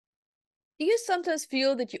Do you sometimes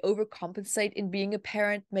feel that you overcompensate in being a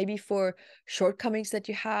parent, maybe for shortcomings that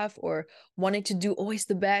you have or wanting to do always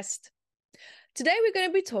the best? Today, we're going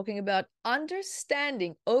to be talking about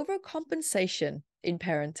understanding overcompensation in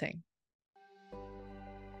parenting.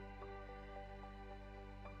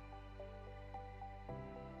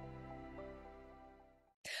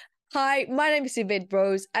 Hi, my name is Evette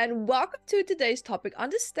Rose, and welcome to today's topic,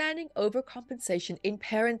 understanding overcompensation in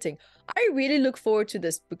parenting. I really look forward to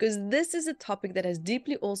this because this is a topic that has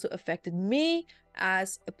deeply also affected me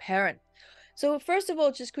as a parent. So first of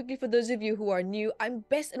all, just quickly for those of you who are new, I'm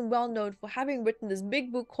best and well known for having written this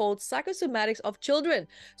big book called Psychosomatics of Children.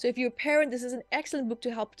 So if you're a parent, this is an excellent book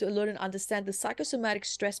to help to learn and understand the psychosomatic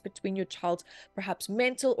stress between your child's perhaps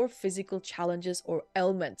mental or physical challenges or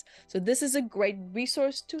ailments. So this is a great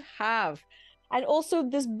resource to have. And also,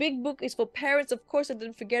 this big book is for parents. Of course, I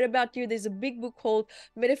didn't forget about you. There's a big book called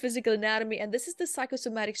Metaphysical Anatomy, and this is the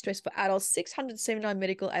psychosomatic stress for adults, 679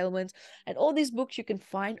 medical ailments. And all these books you can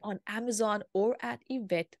find on Amazon or at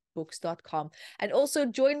evettebooks.com. And also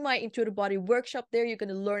join my Intuitive Body workshop. There you're going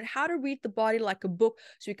to learn how to read the body like a book,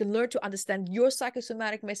 so you can learn to understand your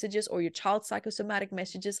psychosomatic messages or your child's psychosomatic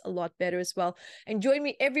messages a lot better as well. And join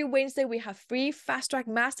me every Wednesday. We have free fast track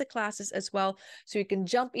masterclasses as well, so you can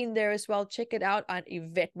jump in there as well. Check it out on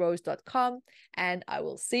evetterose.com, and I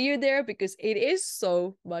will see you there because it is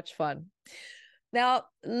so much fun. Now,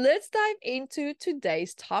 let's dive into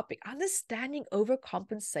today's topic, understanding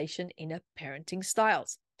overcompensation in a parenting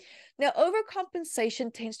styles. Now,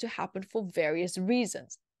 overcompensation tends to happen for various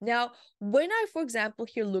reasons. Now, when I, for example,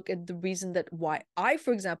 here look at the reason that why I,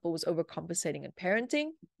 for example, was overcompensating in parenting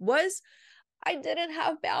was I didn't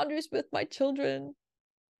have boundaries with my children.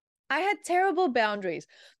 I had terrible boundaries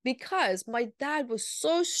because my dad was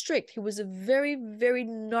so strict. He was a very, very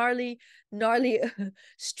gnarly,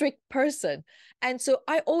 strict person. And so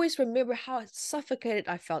I always remember how suffocated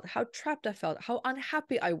I felt, how trapped I felt, how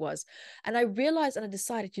unhappy I was. And I realized and I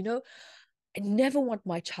decided, I never want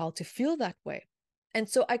my child to feel that way. And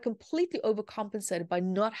so I completely overcompensated by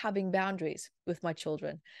not having boundaries with my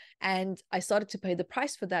children. And I started to pay the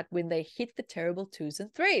price for that when they hit the terrible 2s and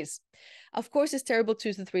 3s. Of course, it's terrible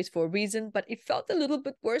 2s and 3s for a reason, but it felt a little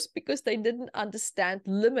bit worse because they didn't understand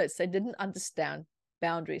limits. They didn't understand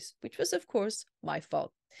boundaries, which was, of course, my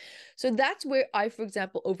fault. So that's where I, for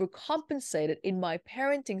example, overcompensated in my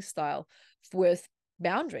parenting style with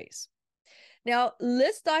boundaries. Now,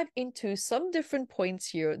 let's dive into some different points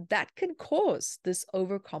here that can cause this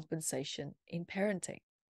overcompensation in parenting.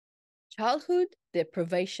 Childhood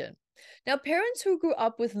deprivation. Now, parents who grew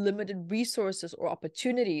up with limited resources or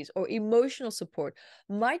opportunities or emotional support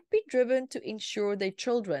might be driven to ensure their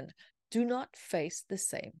children do not face the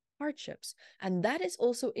same hardships. And that is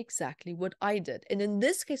also exactly what I did. And in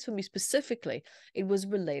this case, for me specifically, it was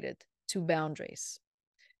related to boundaries,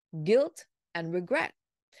 guilt, and regret.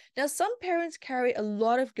 Now, some parents carry a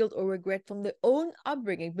lot of guilt or regret from their own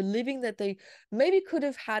upbringing, believing that they maybe could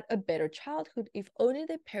have had a better childhood if only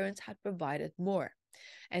their parents had provided more.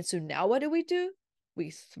 And so now what do?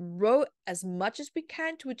 We throw as much as we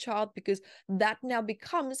can to a child because that now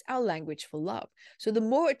becomes our language for love. So the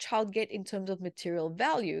more a child gets in terms of material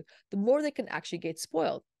value, the more they can actually get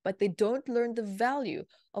spoiled, but they don't learn the value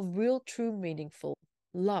of real, true, meaningful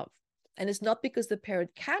love. And it's not because the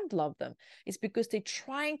parent can't love them. It's because they're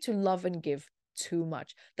trying to love and give too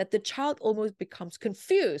much, that the child almost becomes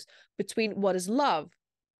confused between what is love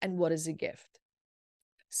and what is a gift.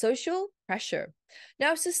 Social pressure.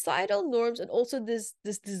 Now, societal norms and also this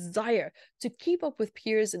desire to keep up with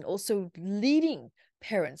peers and also leading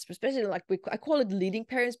parents, especially I call it leading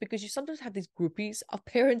parents because you sometimes have these groupies of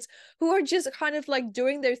parents who are just kind of like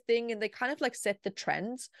doing their thing and they kind of like set the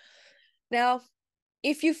trends. Now,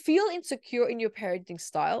 if you feel insecure in your parenting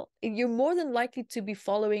style, you're more than likely to be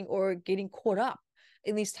following or getting caught up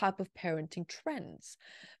in these type of parenting trends,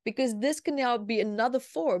 because this can now be another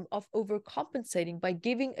form of overcompensating by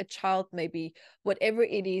giving a child maybe whatever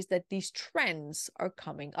it is that these trends are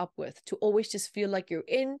coming up with, to always just feel like you're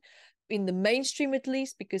in the mainstream at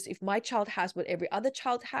least, because if my child has what every other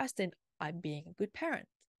child has, then I'm being a good parent.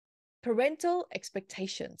 Parental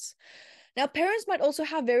expectations. Now, parents might also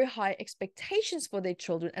have very high expectations for their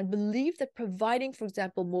children and believe that providing, for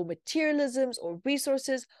example, more materialisms or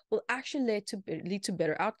resources will actually lead to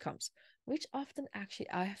better outcomes, which often actually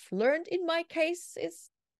I have learned in my case is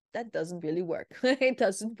that doesn't really work. It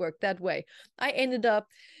doesn't work that way. I ended up,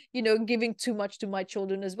 giving too much to my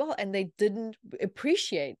children as well, and they didn't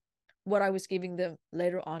appreciate what I was giving them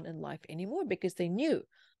later on in life anymore because they knew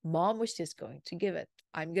mom was just going to give it.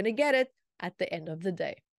 I'm going to get it at the end of the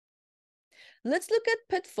day. Let's look at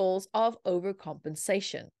pitfalls of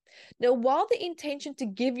overcompensation. Now, while the intention to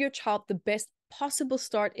give your child the best possible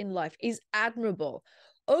start in life is admirable,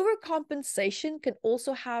 overcompensation can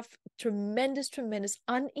also have tremendous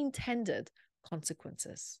unintended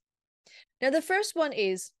consequences. Now, the first one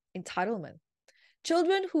is entitlement.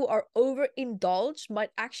 Children who are overindulged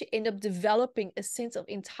might actually end up developing a sense of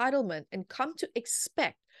entitlement and come to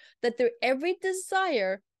expect that their every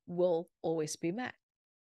desire will always be met.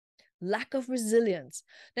 Lack of resilience.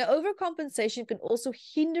 Now, overcompensation can also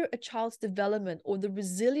hinder a child's development or the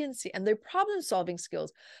resiliency and their problem-solving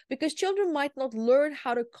skills, because children might not learn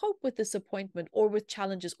how to cope with disappointment or with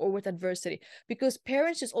challenges or with adversity, because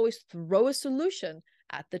parents just always throw a solution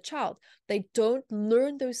at the child. They don't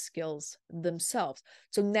learn those skills themselves.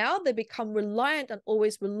 So now they become reliant on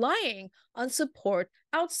always relying on support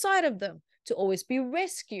outside of them to always be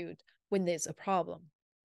rescued when there's a problem.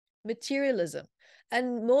 Materialism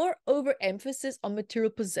and more overemphasis on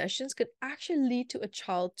material possessions could actually lead to a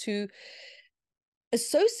child to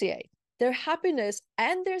associate their happiness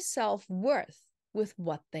and their self-worth with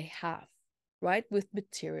what they have, right? With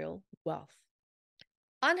material wealth.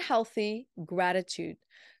 Unhealthy gratitude.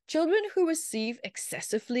 Children who receive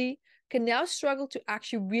excessively can now struggle to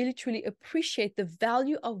actually really truly appreciate the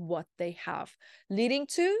value of what they have, leading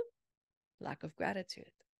to lack of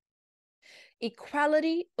gratitude.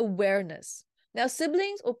 Equality awareness. Now,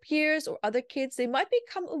 siblings or peers or other kids, they might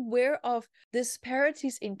become aware of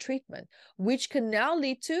disparities in treatment, which can now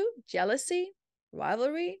lead to jealousy,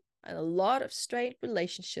 rivalry, and a lot of strained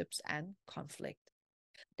relationships and conflict.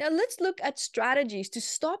 Now, let's look at strategies to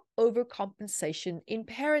stop overcompensation in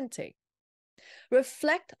parenting.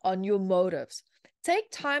 Reflect on your motives.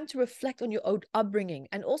 Take time to reflect on your own upbringing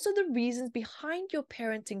and also the reasons behind your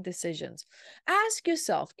parenting decisions. Ask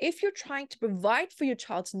yourself if you're trying to provide for your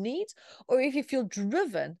child's needs or if you feel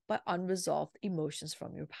driven by unresolved emotions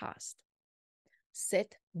from your past.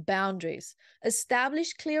 Set boundaries.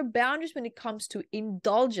 Establish clear boundaries when it comes to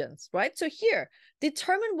indulgence, right? So here,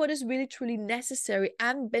 determine what is really truly necessary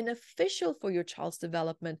and beneficial for your child's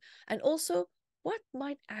development, and also what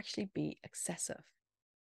might actually be excessive.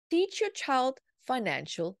 Teach your child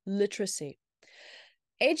financial literacy.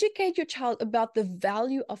 Educate your child about the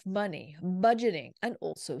value of money, budgeting, and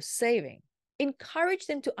also saving. Encourage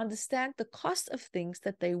them to understand the cost of things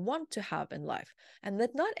that they want to have in life and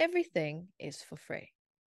that not everything is for free.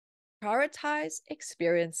 Prioritize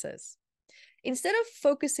experiences. Instead of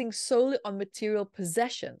focusing solely on material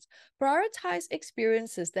possessions, prioritize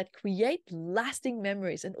experiences that create lasting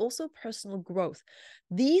memories and also personal growth.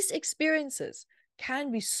 These experiences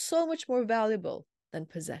can be so much more valuable than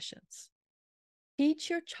possessions.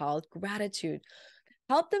 Teach your child gratitude.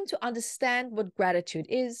 Help them to understand what gratitude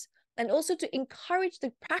is, and also to encourage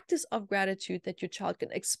the practice of gratitude, that your child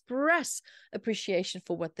can express appreciation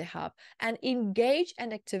for what they have and engage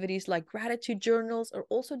in activities like gratitude journals or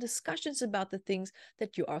also discussions about the things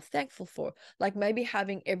that you are thankful for, like maybe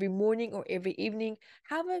having every morning or every evening,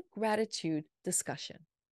 have a gratitude discussion.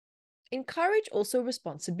 Encourage also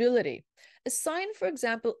responsibility. Assign, for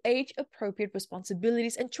example, age-appropriate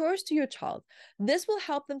responsibilities and chores to your child. This will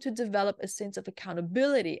help them to develop a sense of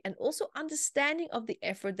accountability and also understanding of the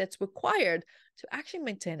effort that's required to actually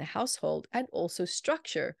maintain a household and also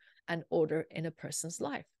structure and order in a person's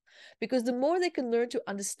life. Because the more they can learn to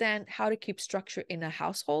understand how to keep structure in a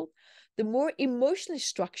household, the more emotionally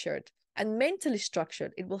structured and mentally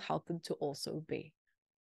structured it will help them to also be.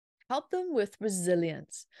 Help them with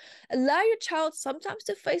resilience. Allow your child sometimes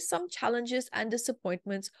to face some challenges and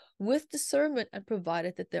disappointments with discernment and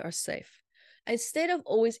provided that they are safe. Instead of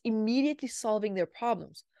always immediately solving their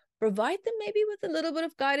problems, provide them maybe with a little bit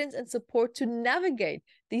of guidance and support to navigate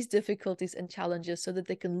these difficulties and challenges so that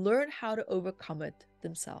they can learn how to overcome it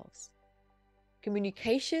themselves.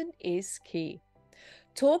 Communication is key.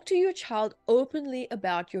 Talk to your child openly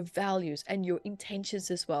about your values and your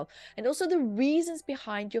intentions as well, and also the reasons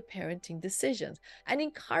behind your parenting decisions, and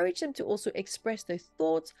encourage them to also express their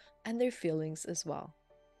thoughts and their feelings as well.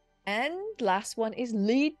 And last one is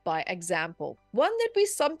lead by example. One that we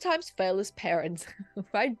sometimes fail as parents,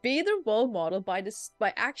 right? Be the role model by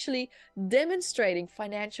actually demonstrating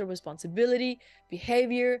financial responsibility,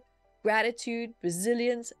 behavior, gratitude,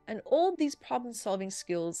 resilience, and all these problem-solving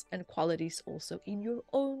skills and qualities also in your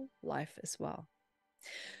own life as well.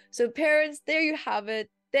 So parents, there you have it.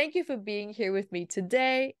 Thank you for being here with me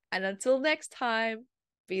today. And until next time,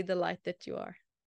 be the light that you are.